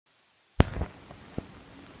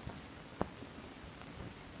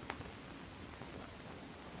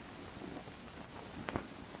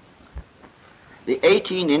The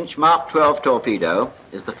 18-inch Mark XII torpedo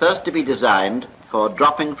is the first to be designed for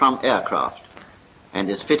dropping from aircraft and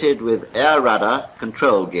is fitted with air rudder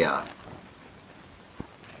control gear.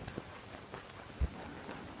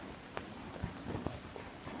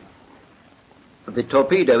 The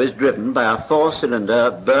torpedo is driven by a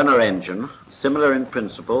 4-cylinder burner engine similar in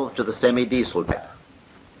principle to the semi-diesel type.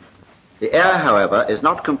 The air, however, is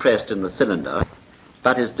not compressed in the cylinder,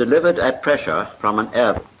 but is delivered at pressure from an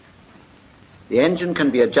air. The engine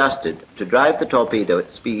can be adjusted to drive the torpedo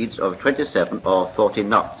at speeds of 27 or 40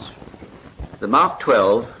 knots. The Mark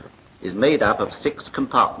XII is made up of 6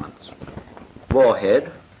 compartments: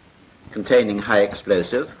 warhead, containing high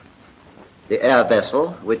explosive; the air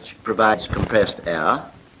vessel, which provides compressed air;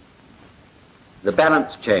 the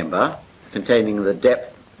balance chamber, containing the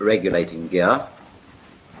depth regulating gear;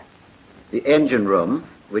 the engine room,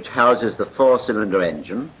 which houses the 4-cylinder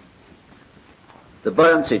engine; the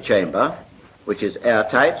buoyancy chamber, which is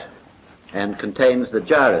airtight and contains the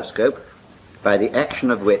gyroscope, by the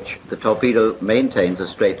action of which the torpedo maintains a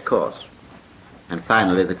straight course; and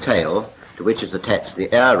finally the tail, to which is attached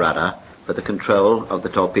the air rudder for the control of the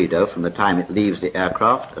torpedo from the time it leaves the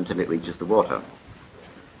aircraft until it reaches the water.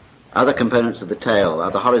 Other components of the tail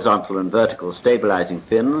are the horizontal and vertical stabilizing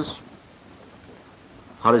fins,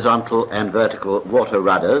 horizontal and vertical water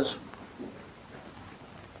rudders,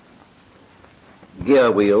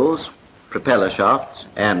 gear wheels, propeller shafts,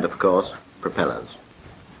 and, of course, propellers.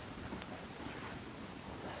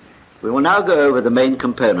 We will now go over the main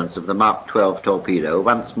components of the Mark XII torpedo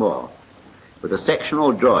once more, with a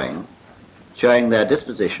sectional drawing showing their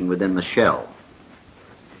disposition within the shell.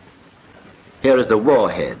 Here is the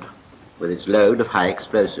warhead, with its load of high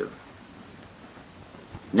explosive.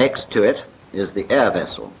 Next to it is the air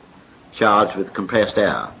vessel, charged with compressed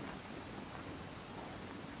air.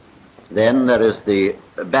 Then there is the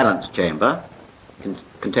balance chamber,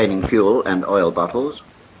 containing fuel and oil bottles,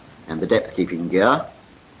 and the depth-keeping gear,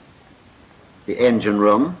 the engine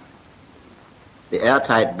room, the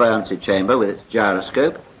airtight buoyancy chamber with its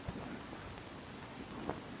gyroscope,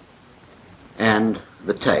 and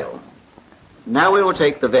the tail. Now we will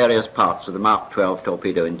take the various parts of the Mark XII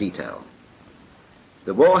torpedo in detail.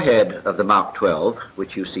 The warhead of the Mark XII,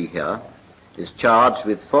 which you see here, is charged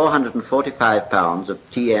with 445 pounds of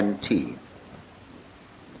TNT.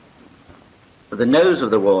 The nose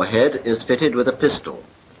of the warhead is fitted with a pistol,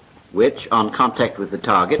 which, on contact with the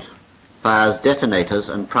target, fires detonators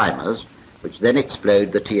and primers, which then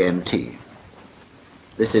explode the TNT.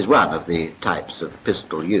 This is one of the types of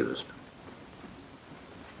pistol used.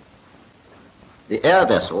 The air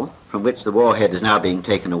vessel, from which the warhead is now being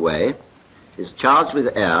taken away, is charged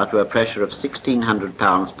with air to a pressure of 1,600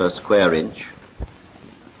 pounds per square inch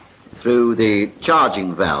through the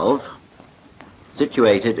charging valve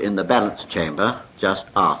situated in the balance chamber just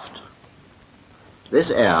aft. This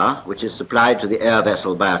air, which is supplied to the air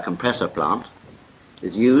vessel by a compressor plant,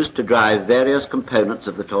 is used to drive various components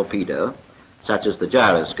of the torpedo, such as the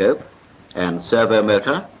gyroscope and servo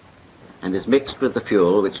motor, and is mixed with the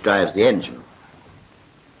fuel which drives the engine.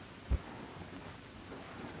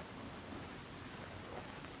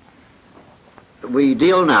 We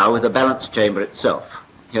deal now with the balance chamber itself.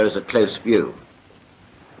 Here is a close view.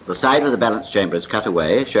 The side of the balance chamber is cut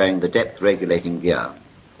away, showing the depth regulating gear.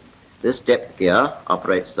 This depth gear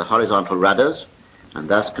operates the horizontal rudders and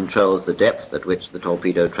thus controls the depth at which the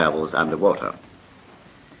torpedo travels underwater.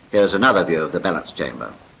 Here is another view of the balance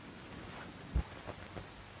chamber.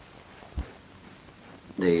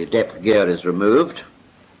 The depth gear is removed,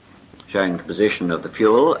 showing the position of the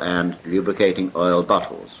fuel and lubricating oil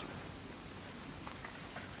bottles.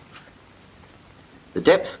 The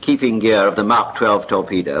depth-keeping gear of the Mark XII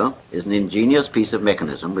torpedo is an ingenious piece of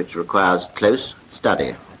mechanism which requires close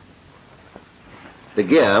study. The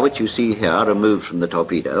gear, which you see here removed from the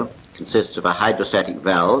torpedo, consists of a hydrostatic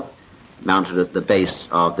valve mounted at the base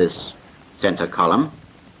of this center column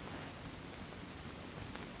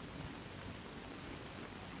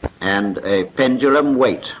and a pendulum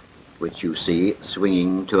weight, which you see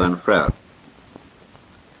swinging to and fro.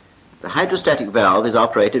 The hydrostatic valve is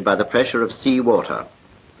operated by the pressure of sea water,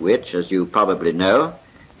 which, as you probably know,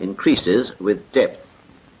 increases with depth.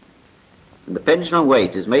 And the pendulum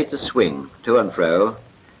weight is made to swing to and fro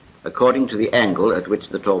according to the angle at which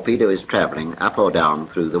the torpedo is traveling up or down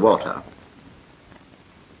through the water.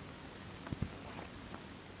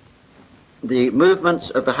 The movements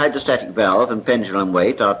of the hydrostatic valve and pendulum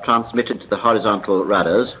weight are transmitted to the horizontal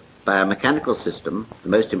rudders by a mechanical system, the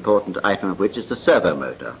most important item of which is the servo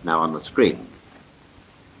motor, now on the screen.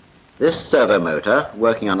 This servo motor,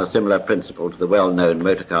 working on a similar principle to the well-known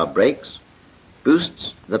motorcar brakes,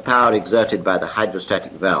 boosts the power exerted by the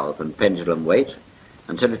hydrostatic valve and pendulum weight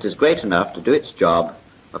until it is great enough to do its job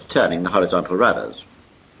of turning the horizontal rudders.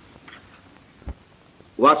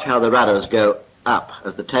 Watch how the rudders go up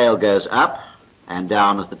as the tail goes up and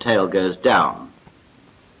down as the tail goes down.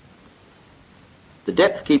 The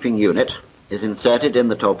depth-keeping unit is inserted in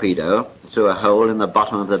the torpedo through a hole in the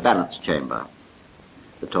bottom of the balance chamber,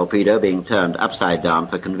 the torpedo being turned upside down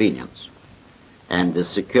for convenience, and is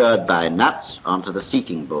secured by nuts onto the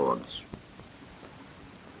seating boards.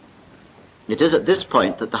 It is at this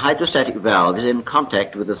point that the hydrostatic valve is in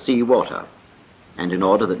contact with the sea water, and in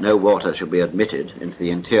order that no water should be admitted into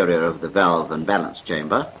the interior of the valve and balance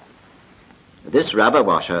chamber, this rubber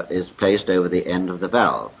washer is placed over the end of the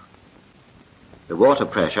valve. The water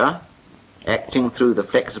pressure, acting through the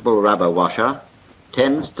flexible rubber washer,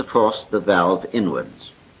 tends to force the valve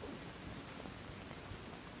inwards.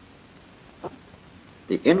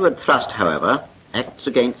 The inward thrust, however, acts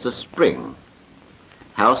against a spring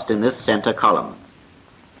housed in this center column,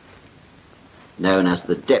 known as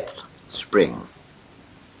the depth spring.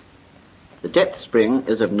 The depth spring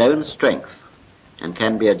is of known strength and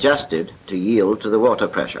can be adjusted to yield to the water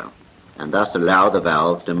pressure and thus allow the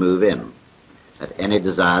valve to move in at any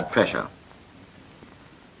desired pressure.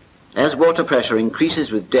 As water pressure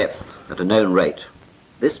increases with depth at a known rate,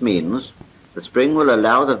 this means the spring will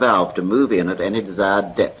allow the valve to move in at any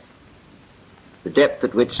desired depth. The depth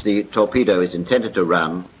at which the torpedo is intended to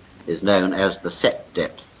run is known as the set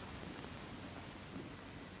depth.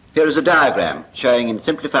 Here is a diagram showing in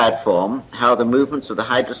simplified form how the movements of the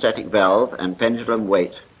hydrostatic valve and pendulum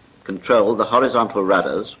weight control the horizontal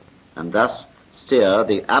rudders and thus steer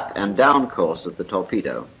the up and down course of the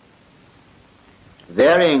torpedo.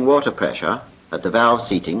 Varying water pressure at the valve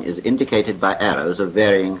seating is indicated by arrows of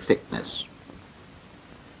varying thickness.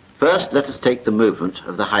 First, let us take the movement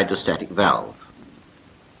of the hydrostatic valve.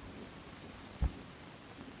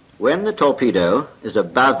 When the torpedo is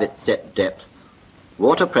above its set depth,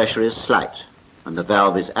 water pressure is slight and the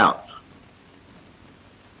valve is out.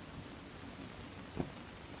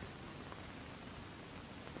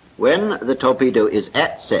 When the torpedo is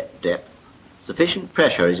at set depth, sufficient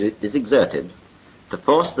pressure is exerted to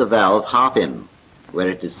force the valve half in, where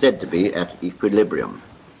it is said to be at equilibrium.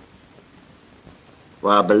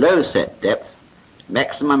 While below set depth,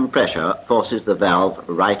 maximum pressure forces the valve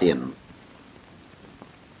right in.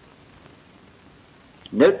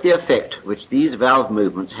 Note the effect which these valve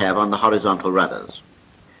movements have on the horizontal rudders.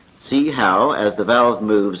 See how, as the valve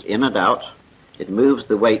moves in and out, it moves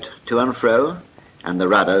the weight to and fro and the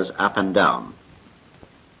rudders up and down.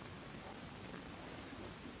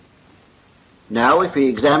 Now, if we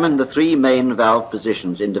examine the three main valve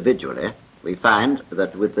positions individually, we find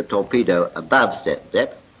that with the torpedo above set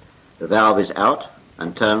depth, the valve is out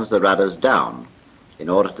and turns the rudders down in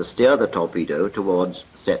order to steer the torpedo towards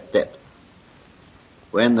set depth.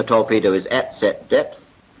 When the torpedo is at set depth,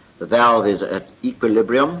 the valve is at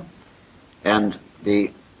equilibrium and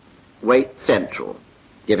the weight central,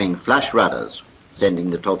 giving flush rudders, sending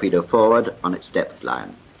the torpedo forward on its depth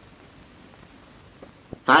line.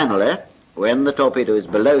 Finally, when the torpedo is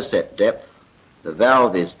below set depth, the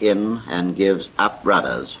valve is in and gives up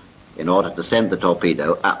rudders in order to send the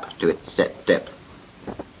torpedo up to its set depth.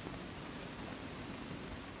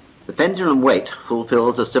 The pendulum weight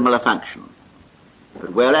fulfills a similar function,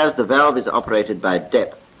 but whereas the valve is operated by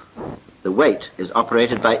depth, the weight is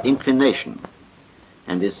operated by inclination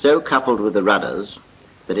and is so coupled with the rudders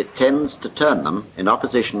that it tends to turn them in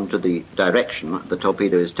opposition to the direction the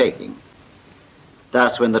torpedo is taking.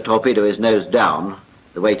 Thus, when the torpedo is nose down,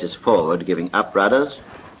 the weight is forward, giving up rudders,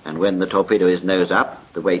 and when the torpedo is nose up,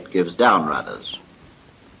 the weight gives down rudders.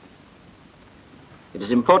 It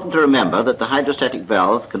is important to remember that the hydrostatic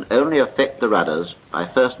valve can only affect the rudders by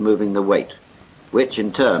first moving the weight, which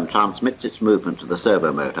in turn transmits its movement to the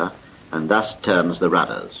servo motor and thus turns the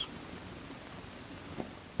rudders.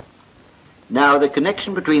 Now, the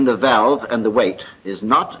connection between the valve and the weight is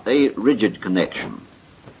not a rigid connection,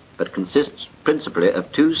 but consists principally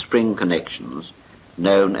of two spring connections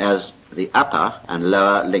known as the upper and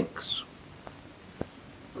lower links.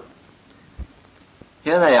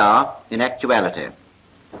 Here they are in actuality.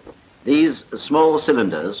 These small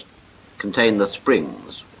cylinders contain the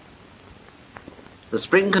springs. The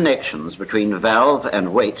spring connections between valve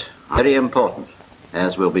and weight are very important,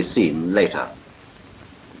 as will be seen later.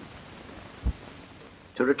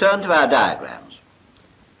 To return to our diagrams,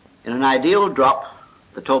 in an ideal drop,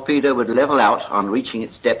 the torpedo would level out on reaching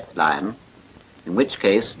its depth line, in which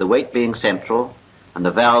case, the weight being central and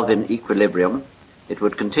the valve in equilibrium, it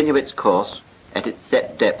would continue its course at its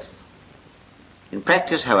set depth. In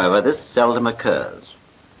practice, however, this seldom occurs.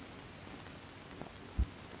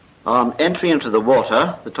 On entry into the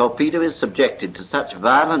water, the torpedo is subjected to such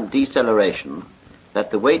violent deceleration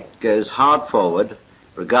that the weight goes hard forward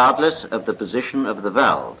regardless of the position of the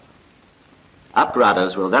valve. Up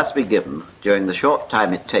rudders will thus be given during the short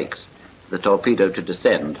time it takes for the torpedo to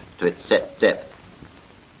descend to its set depth.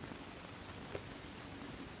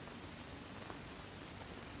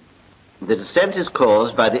 The descent is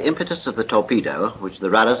caused by the impetus of the torpedo, which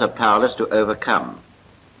the rudders are powerless to overcome.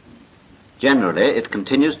 Generally, it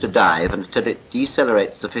continues to dive until it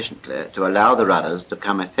decelerates sufficiently to allow the rudders to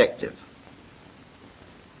become effective.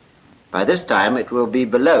 By this time, it will be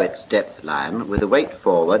below its depth line with the weight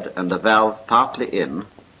forward and the valve partly in,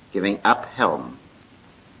 giving up helm.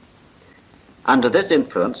 Under this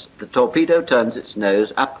influence, the torpedo turns its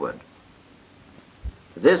nose upward.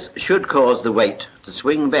 This should cause the weight to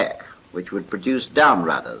swing back, which would produce down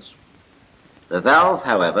rudders. The valve,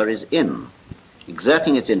 however, is in,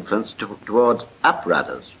 exerting its influence towards up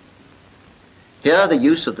rudders. Here the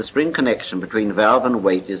use of the spring connection between valve and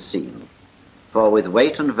weight is seen, for with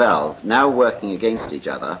weight and valve now working against each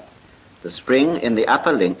other, the spring in the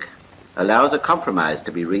upper link allows a compromise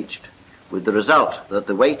to be reached, with the result that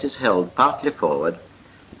the weight is held partly forward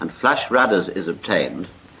and flush rudders is obtained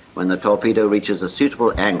when the torpedo reaches a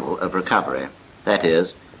suitable angle of recovery, that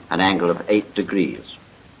is, an angle of 8 degrees.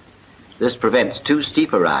 This prevents too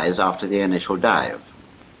steep a rise after the initial dive.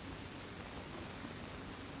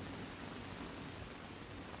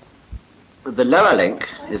 The lower link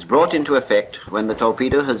is brought into effect when the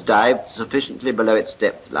torpedo has dived sufficiently below its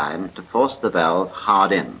depth line to force the valve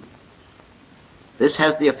hard in. This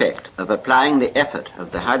has the effect of applying the effort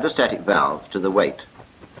of the hydrostatic valve to the weight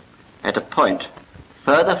at a point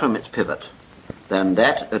further from its pivot than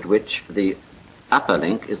that at which the upper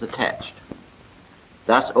link is attached,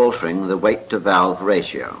 thus altering the weight-to-valve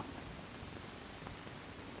ratio.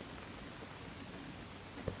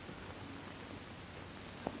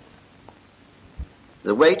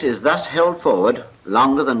 The weight is thus held forward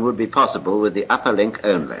longer than would be possible with the upper link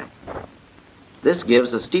only. This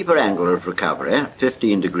gives a steeper angle of recovery,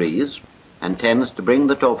 15 degrees, and tends to bring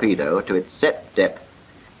the torpedo to its set depth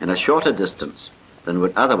in a shorter distance than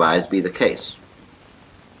would otherwise be the case.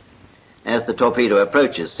 As the torpedo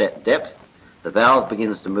approaches set depth, the valve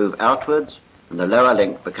begins to move outwards and the lower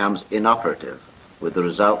link becomes inoperative, with the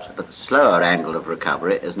result that a slower angle of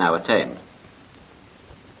recovery is now attained.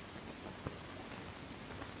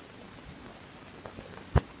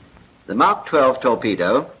 The Mark XII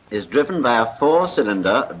torpedo is driven by a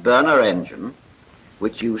 4-cylinder burner engine,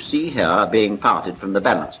 which you see here being parted from the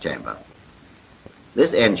balance chamber.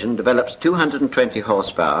 This engine develops 220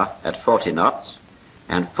 horsepower at 40 knots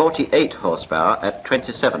and 48 horsepower at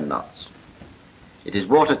 27 knots. It is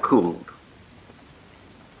water-cooled,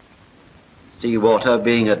 seawater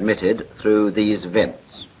being admitted through these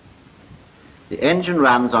vents. The engine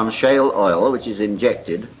runs on shale oil, which is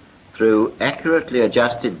injected through accurately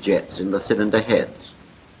adjusted jets in the cylinder heads.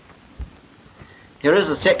 Here is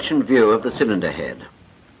a section view of the cylinder head.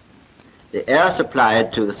 The air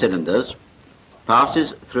supplied to the cylinders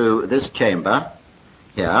passes through this chamber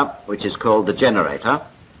here, which is called the generator,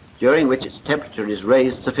 during which its temperature is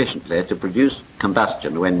raised sufficiently to produce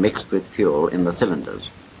combustion when mixed with fuel in the cylinders.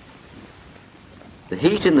 The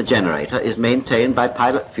heat in the generator is maintained by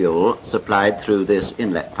pilot fuel supplied through this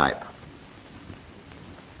inlet pipe.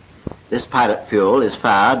 This pilot fuel is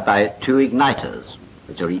fired by 2 igniters,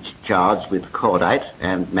 which are each charged with cordite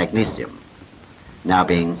and magnesium, now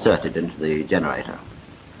being inserted into the generator.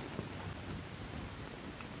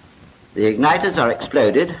 The igniters are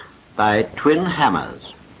exploded by twin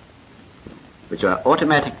hammers, which are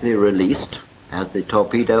automatically released as the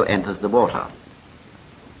torpedo enters the water.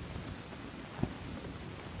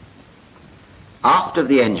 Aft of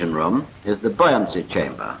the engine room is the buoyancy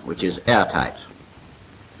chamber, which is airtight.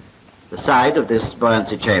 The side of this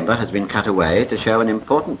buoyancy chamber has been cut away to show an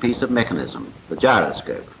important piece of mechanism, the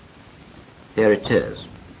gyroscope. Here it is.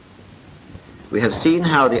 We have seen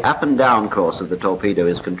how the up and down course of the torpedo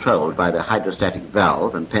is controlled by the hydrostatic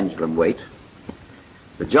valve and pendulum weight.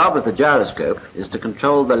 The job of the gyroscope is to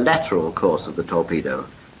control the lateral course of the torpedo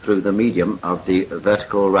through the medium of the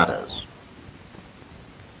vertical rudders.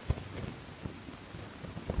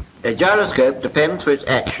 A gyroscope depends for its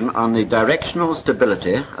action on the directional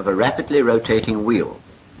stability of a rapidly rotating wheel,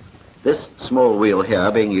 this small wheel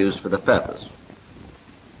here being used for the purpose.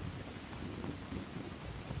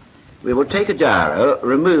 We will take a gyro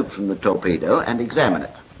removed from the torpedo and examine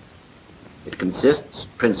it. It consists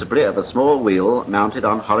principally of a small wheel mounted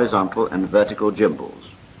on horizontal and vertical gimbals.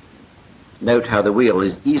 Note how the wheel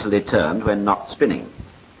is easily turned when not spinning.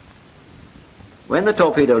 When the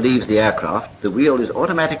torpedo leaves the aircraft, the wheel is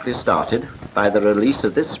automatically started by the release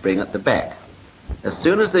of this spring at the back. As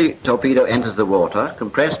soon as the torpedo enters the water,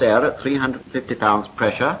 compressed air at 350 pounds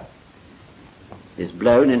pressure is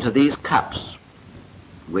blown into these cups,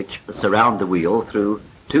 which surround the wheel through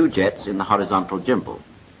two jets in the horizontal gimbal.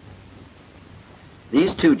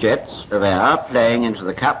 These two jets of air playing into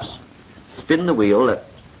the cups spin the wheel at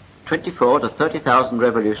 24 to 30,000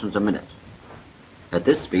 revolutions a minute. At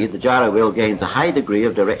this speed, the gyro wheel gains a high degree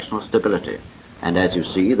of directional stability, and as you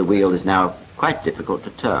see, the wheel is now quite difficult to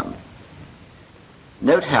turn.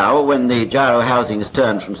 Note how, when the gyro housing is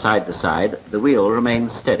turned from side to side, the wheel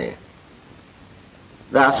remains steady.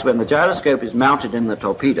 Thus, when the gyroscope is mounted in the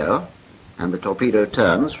torpedo, and the torpedo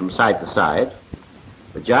turns from side to side,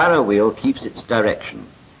 the gyro wheel keeps its direction,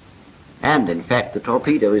 and in fact the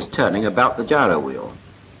torpedo is turning about the gyro wheel,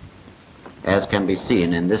 as can be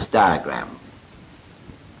seen in this diagram.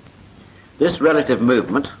 This relative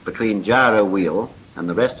movement between gyro wheel and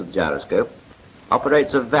the rest of the gyroscope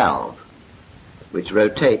operates a valve, which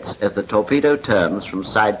rotates as the torpedo turns from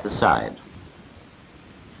side to side.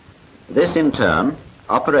 This in turn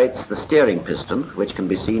operates the steering piston, which can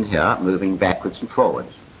be seen here moving backwards and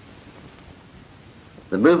forwards.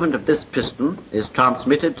 The movement of this piston is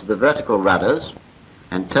transmitted to the vertical rudders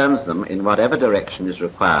and turns them in whatever direction is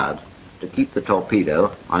required to keep the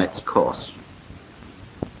torpedo on its course.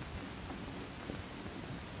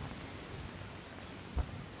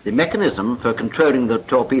 The mechanism for controlling the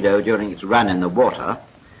torpedo during its run in the water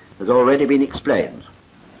has already been explained,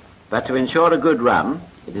 but to ensure a good run,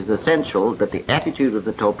 it is essential that the attitude of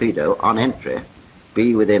the torpedo on entry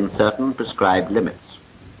be within certain prescribed limits.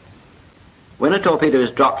 When a torpedo is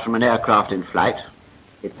dropped from an aircraft in flight,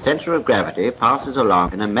 its center of gravity passes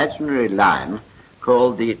along an imaginary line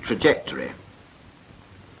called the trajectory,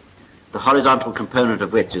 the horizontal component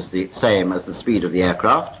of which is the same as the speed of the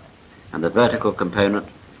aircraft, and the vertical component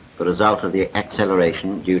the result of the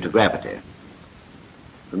acceleration due to gravity.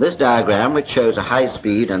 From this diagram, which shows a high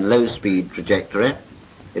speed and low speed trajectory,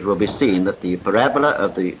 it will be seen that the parabola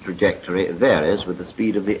of the trajectory varies with the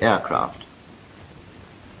speed of the aircraft.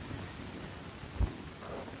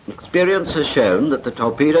 Experience has shown that the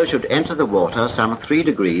torpedo should enter the water some 3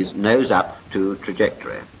 degrees nose up to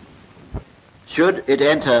trajectory. Should it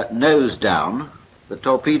enter nose down, the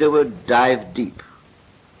torpedo would dive deep,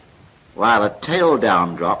 while a tail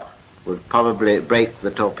down drop would probably break the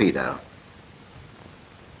torpedo.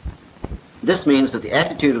 This means that the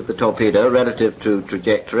attitude of the torpedo relative to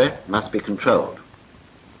trajectory must be controlled.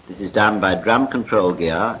 This is done by drum control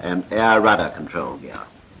gear and air rudder control gear.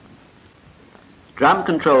 Drum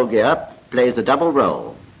control gear plays a double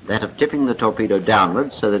role, that of tipping the torpedo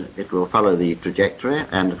downwards so that it will follow the trajectory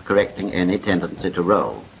and of correcting any tendency to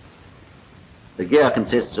roll. The gear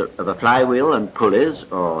consists of a flywheel and pulleys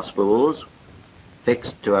or spools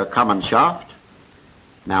fixed to a common shaft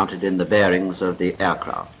mounted in the bearings of the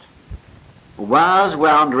aircraft. Wires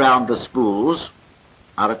wound round the spools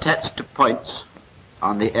are attached to points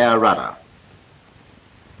on the air rudder.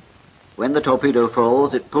 When the torpedo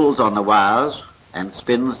falls, it pulls on the wires and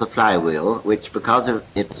spins the flywheel, which, because of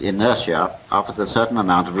its inertia, offers a certain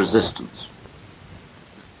amount of resistance.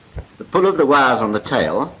 The pull of the wires on the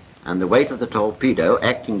tail and the weight of the torpedo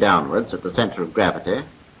acting downwards at the center of gravity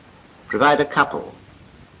provide a couple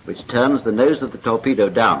which turns the nose of the torpedo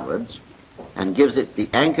downwards and gives it the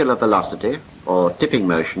angular velocity or tipping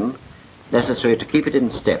motion necessary to keep it in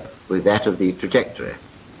step with that of the trajectory.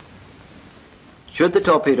 Should the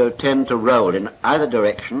torpedo tend to roll in either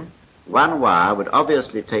direction, one wire would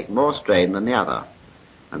obviously take more strain than the other,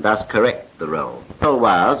 and thus correct the roll. Control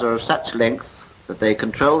wires are of such length that they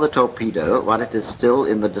control the torpedo while it is still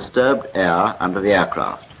in the disturbed air under the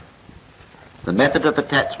aircraft. The method of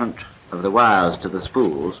attachment of the wires to the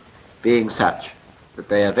spools being such that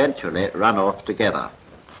they eventually run off together.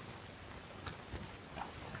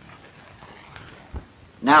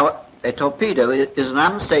 Now, a torpedo is an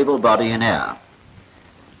unstable body in air.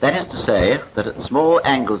 That is to say that at small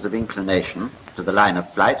angles of inclination to the line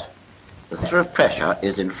of flight, the center of pressure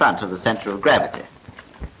is in front of the center of gravity.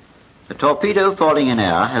 A torpedo falling in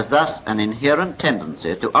air has thus an inherent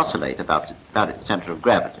tendency to oscillate about its center of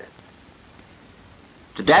gravity.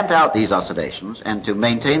 To damp out these oscillations and to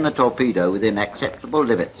maintain the torpedo within acceptable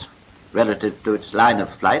limits relative to its line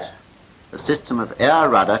of flight, a system of air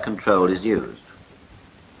rudder control is used.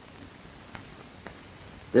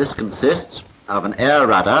 This consists of an air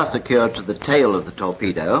rudder secured to the tail of the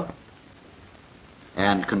torpedo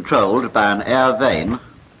and controlled by an air vane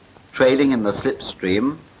trailing in the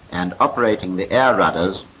slipstream and operating the air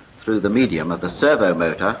rudders through the medium of the servo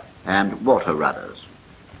motor and water rudders.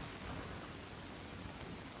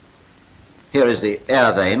 Here is the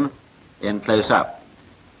air vane in close-up.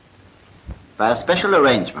 By a special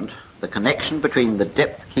arrangement, the connection between the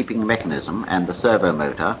depth-keeping mechanism and the servo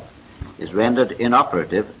motor is rendered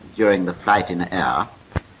inoperative during the flight in air,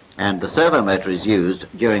 and the servo motor is used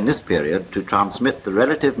during this period to transmit the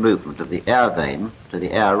relative movement of the air vane to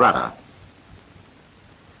the air rudder.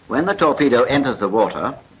 When the torpedo enters the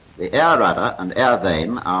water, the air rudder and air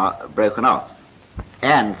vane are broken off,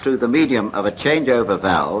 and through the medium of a changeover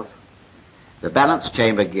valve, the balance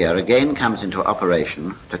chamber gear again comes into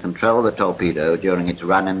operation to control the torpedo during its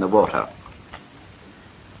run in the water.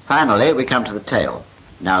 Finally, we come to the tail,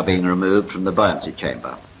 now being removed from the buoyancy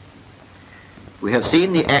chamber. We have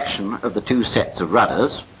seen the action of the two sets of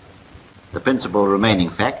rudders. The principal remaining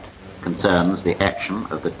fact concerns the action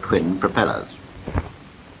of the twin propellers.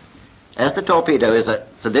 As the torpedo is a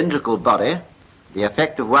cylindrical body, the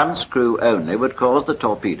effect of one screw only would cause the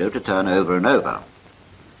torpedo to turn over and over.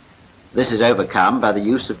 This is overcome by the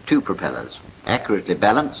use of two propellers, accurately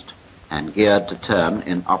balanced and geared to turn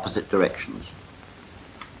in opposite directions.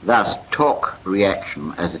 Thus, torque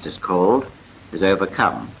reaction, as it is called, is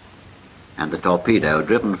overcome, and the torpedo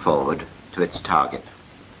driven forward to its target.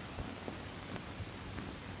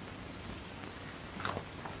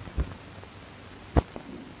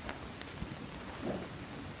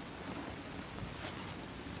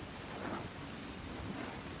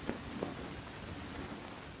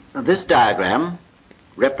 This diagram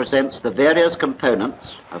represents the various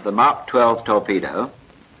components of the Mark XII torpedo,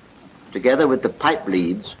 together with the pipe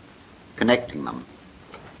leads connecting them.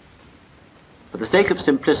 For the sake of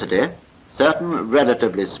simplicity, certain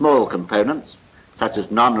relatively small components, such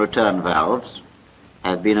as non-return valves,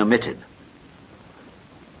 have been omitted.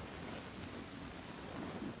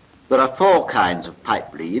 There are four kinds of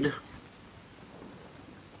pipe lead: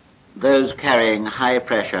 those carrying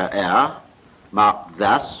high-pressure air, marked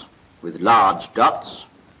thus with large dots;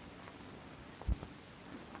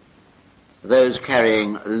 those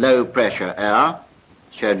carrying low-pressure air,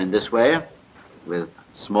 shown in this way with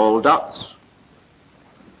small dots;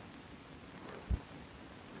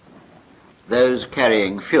 those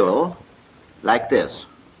carrying fuel, like this,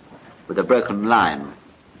 with a broken line;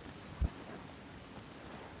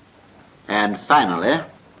 and finally,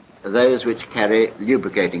 those which carry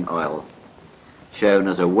lubricating oil, shown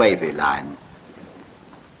as a wavy line.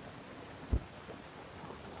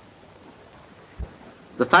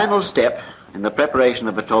 The final step in the preparation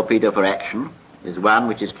of a torpedo for action is one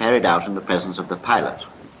which is carried out in the presence of the pilot,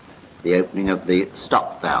 the opening of the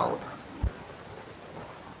stop valve.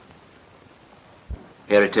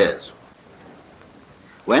 Here it is.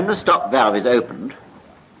 When the stop valve is opened,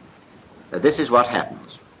 this is what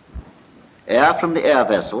happens. Air from the air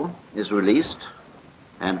vessel is released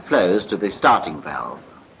and flows to the starting valve.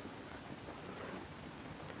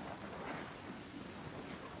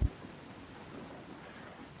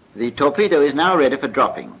 The torpedo is now ready for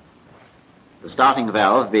dropping, the starting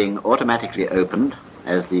valve being automatically opened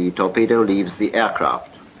as the torpedo leaves the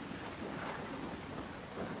aircraft.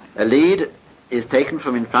 A lead is taken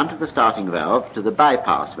from in front of the starting valve to the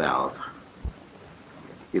bypass valve.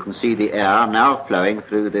 You can see the air now flowing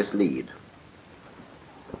through this lead.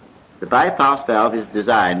 The bypass valve is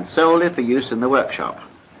designed solely for use in the workshop,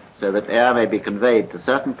 so that air may be conveyed to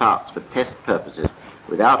certain parts for test purposes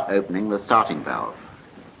without opening the starting valve.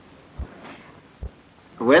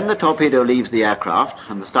 When the torpedo leaves the aircraft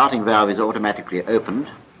and the starting valve is automatically opened,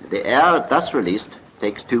 the air thus released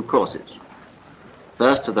takes two courses.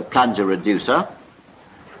 First to the plunger reducer,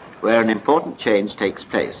 where an important change takes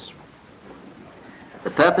place.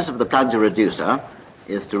 The purpose of the plunger reducer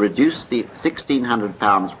is to reduce the 1,600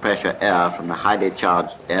 pounds pressure air from the highly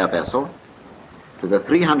charged air vessel to the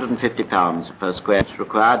 350 pounds per square inch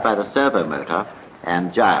required by the servo motor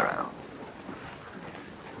and gyro.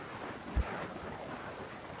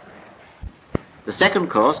 The second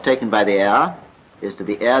course taken by the air is to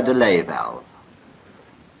the air delay valve.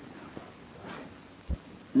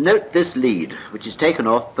 Note this lead, which is taken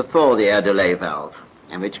off before the air delay valve,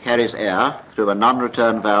 and which carries air through a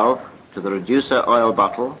non-return valve to the reducer oil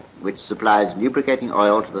bottle, which supplies lubricating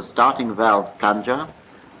oil to the starting valve plunger,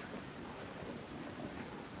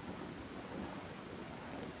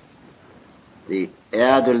 the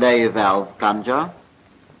air delay valve plunger,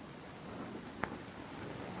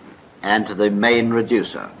 and to the main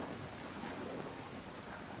reducer.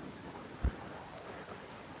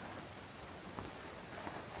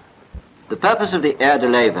 The purpose of the air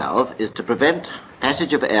delay valve is to prevent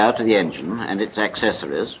passage of air to the engine and its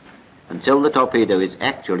accessories until the torpedo is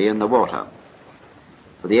actually in the water.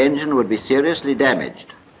 for the engine would be seriously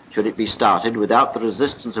damaged should it be started without the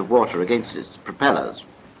resistance of water against its propellers,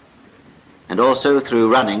 and also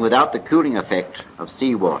through running without the cooling effect of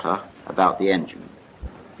seawater about the engine.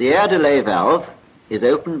 The air delay valve is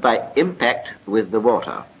opened by impact with the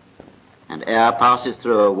water, and air passes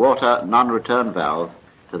through a water non-return valve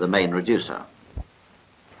to the main reducer.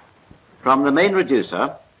 From the main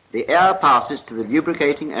reducer, the air passes to the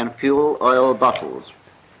lubricating and fuel oil bottles,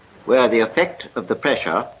 where the effect of the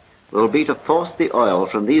pressure will be to force the oil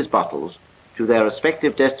from these bottles to their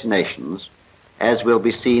respective destinations, as will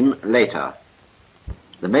be seen later.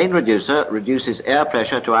 The main reducer reduces air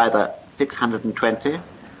pressure to either 620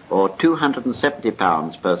 or 270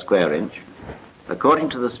 pounds per square inch, according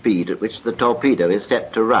to the speed at which the torpedo is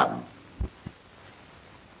set to run.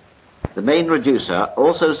 The main reducer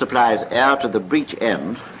also supplies air to the breech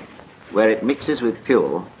end, where it mixes with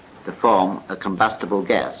fuel to form a combustible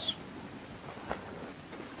gas.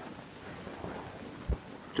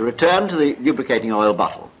 To return to the lubricating oil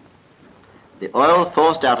bottle, the oil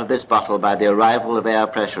forced out of this bottle by the arrival of air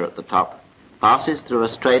pressure at the top passes through a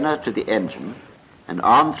strainer to the engine and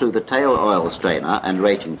on through the tail oil strainer and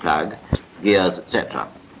rating plug, gears, etc.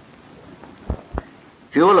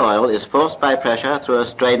 Fuel oil is forced by pressure through a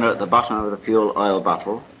strainer at the bottom of the fuel oil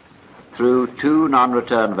bottle, through two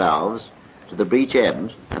non-return valves to the breech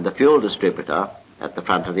end and the fuel distributor at the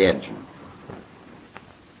front of the engine.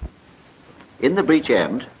 In the breech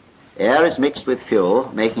end, air is mixed with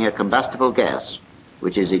fuel, making a combustible gas,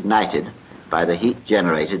 which is ignited by the heat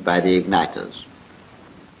generated by the igniters.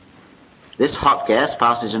 This hot gas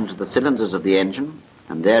passes into the cylinders of the engine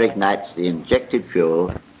and there ignites the injected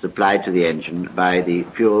fuel supplied to the engine by the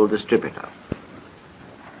fuel distributor.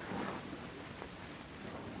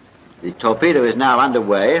 The torpedo is now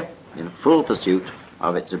underway in full pursuit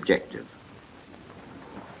of its objective.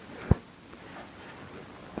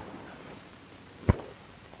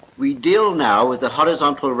 We deal now with the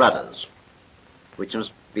horizontal rudders, which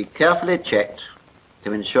must be carefully checked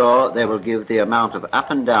to ensure they will give the amount of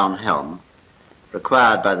up and down helm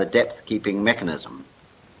required by the depth-keeping mechanism,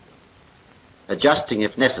 adjusting,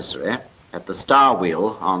 if necessary, at the star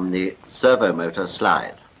wheel on the servo motor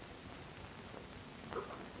slide.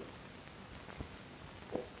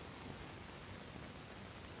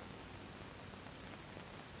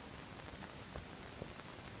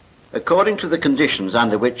 According to the conditions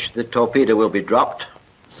under which the torpedo will be dropped,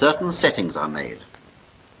 certain settings are made.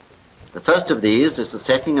 The first of these is the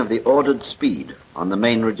setting of the ordered speed on the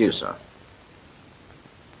main reducer,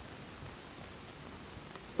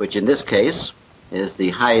 which in this case is the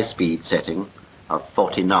high speed setting of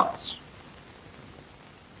 40 knots.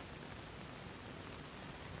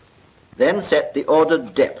 Then set the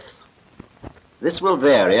ordered depth. This will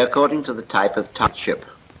vary according to the type of tug ship.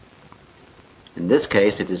 In this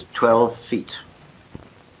case it is 12 feet.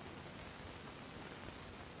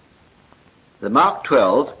 The Mark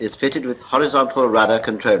XII is fitted with horizontal rudder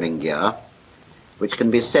controlling gear, which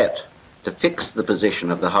can be set to fix the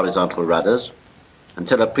position of the horizontal rudders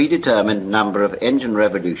until a predetermined number of engine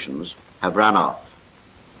revolutions have run off,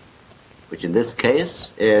 which in this case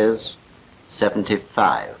is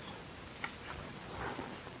 75.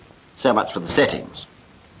 So much for the settings.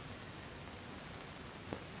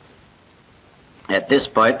 At this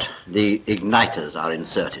point, the igniters are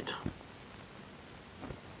inserted.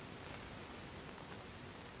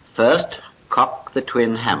 First, cock the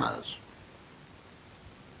twin hammers.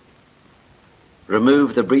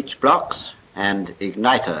 Remove the breech blocks and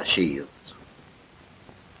igniter sheaths.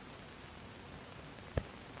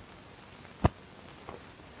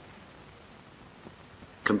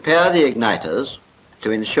 Compare the igniters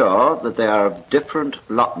to ensure that they are of different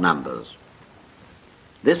lot numbers.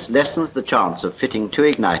 This lessens the chance of fitting two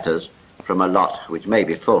igniters from a lot which may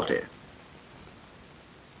be faulty.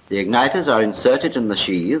 The igniters are inserted in the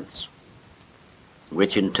sheaths,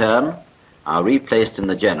 which in turn are replaced in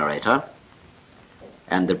the generator,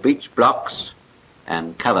 and the breech blocks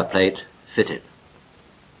and cover plate fitted.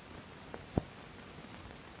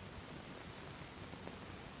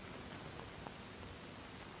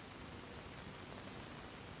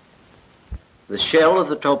 The shell of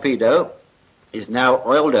the torpedo is now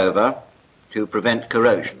oiled over to prevent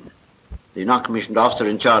corrosion. The non-commissioned officer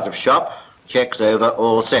in charge of shop checks over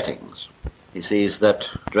all settings. He sees that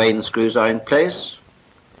drain screws are in place,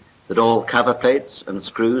 that all cover plates and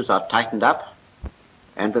screws are tightened up,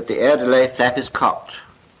 and that the air delay flap is cocked.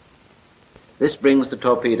 This brings the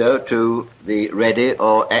torpedo to the ready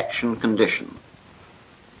or action condition.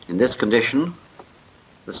 In this condition,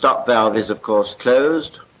 the stop valve is of course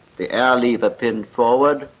closed, the air lever pinned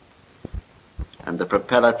forward, and the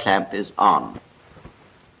propeller clamp is on.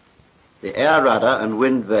 the air rudder and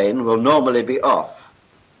wind vane will normally be off,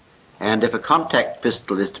 and if a contact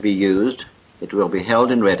pistol is to be used, it will be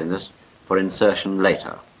held in readiness for insertion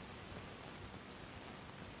later.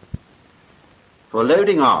 For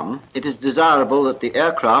loading on, it is desirable that the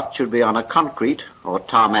aircraft should be on a concrete or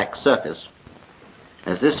tarmac surface,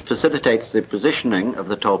 as this facilitates the positioning of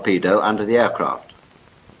the torpedo under the aircraft.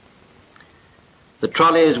 The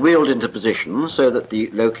trolley is wheeled into position so that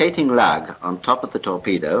the locating lug on top of the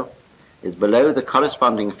torpedo is below the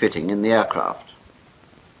corresponding fitting in the aircraft.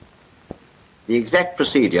 The exact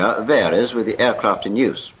procedure varies with the aircraft in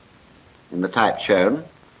use. In the type shown,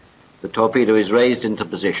 the torpedo is raised into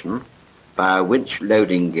position by a winch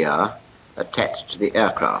loading gear attached to the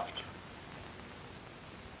aircraft.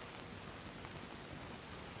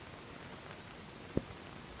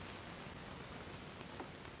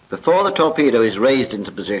 Before the torpedo is raised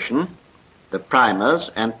into position, the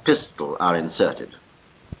primers and pistol are inserted.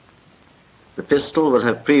 The pistol will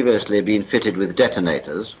have previously been fitted with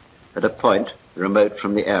detonators at a point remote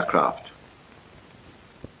from the aircraft.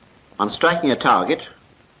 On striking a target,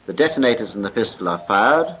 the detonators in the pistol are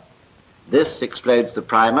fired. This explodes the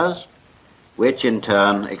primers, which in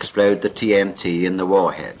turn explode the TNT in the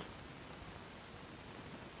warhead.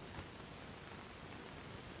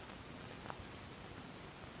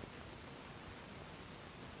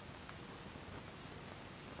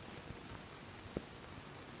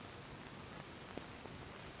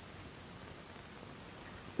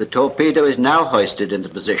 The torpedo is now hoisted into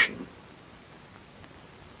position.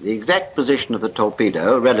 The exact position of the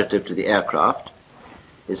torpedo relative to the aircraft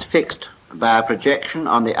is fixed by a projection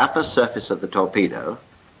on the upper surface of the torpedo,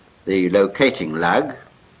 the locating lug,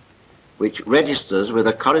 which registers with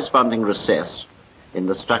a corresponding recess in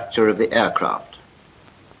the structure of the aircraft.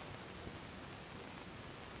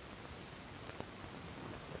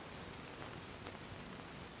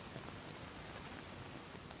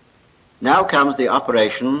 Now comes the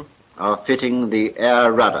operation of fitting the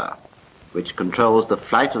air rudder, which controls the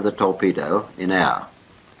flight of the torpedo in air.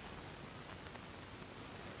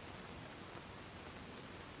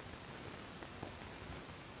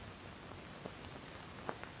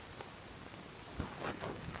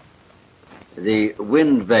 The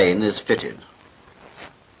wind vane is fitted.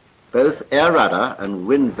 Both air rudder and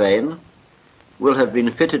wind vane will have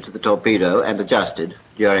been fitted to the torpedo and adjusted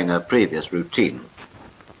during a previous routine.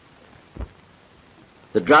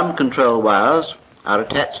 The drum control wires are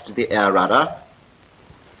attached to the air rudder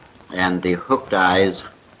and the hooked eyes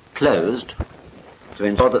closed to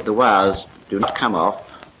ensure that the wires do not come off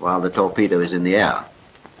while the torpedo is in the air.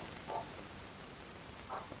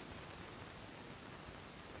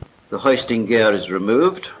 The hoisting gear is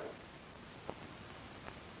removed.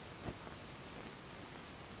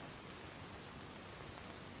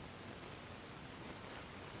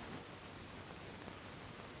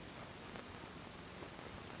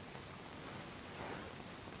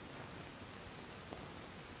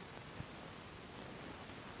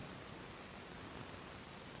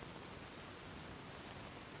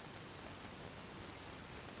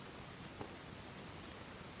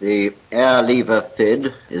 The air lever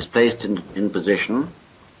fid is placed in position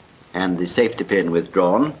and the safety pin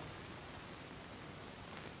withdrawn.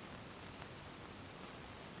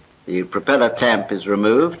 The propeller clamp is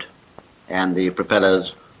removed and the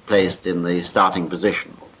propellers placed in the starting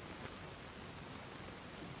position.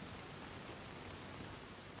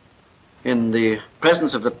 In the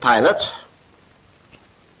presence of the pilot,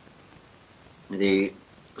 the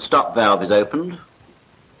stop valve is opened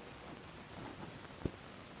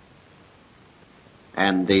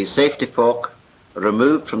and the safety fork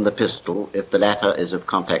removed from the pistol if the latter is of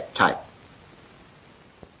compact type.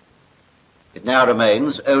 It now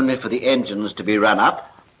remains only for the engines to be run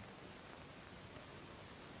up,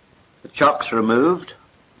 the chocks removed,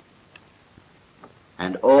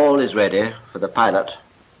 and all is ready for the pilot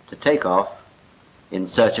to take off in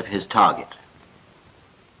search of his target.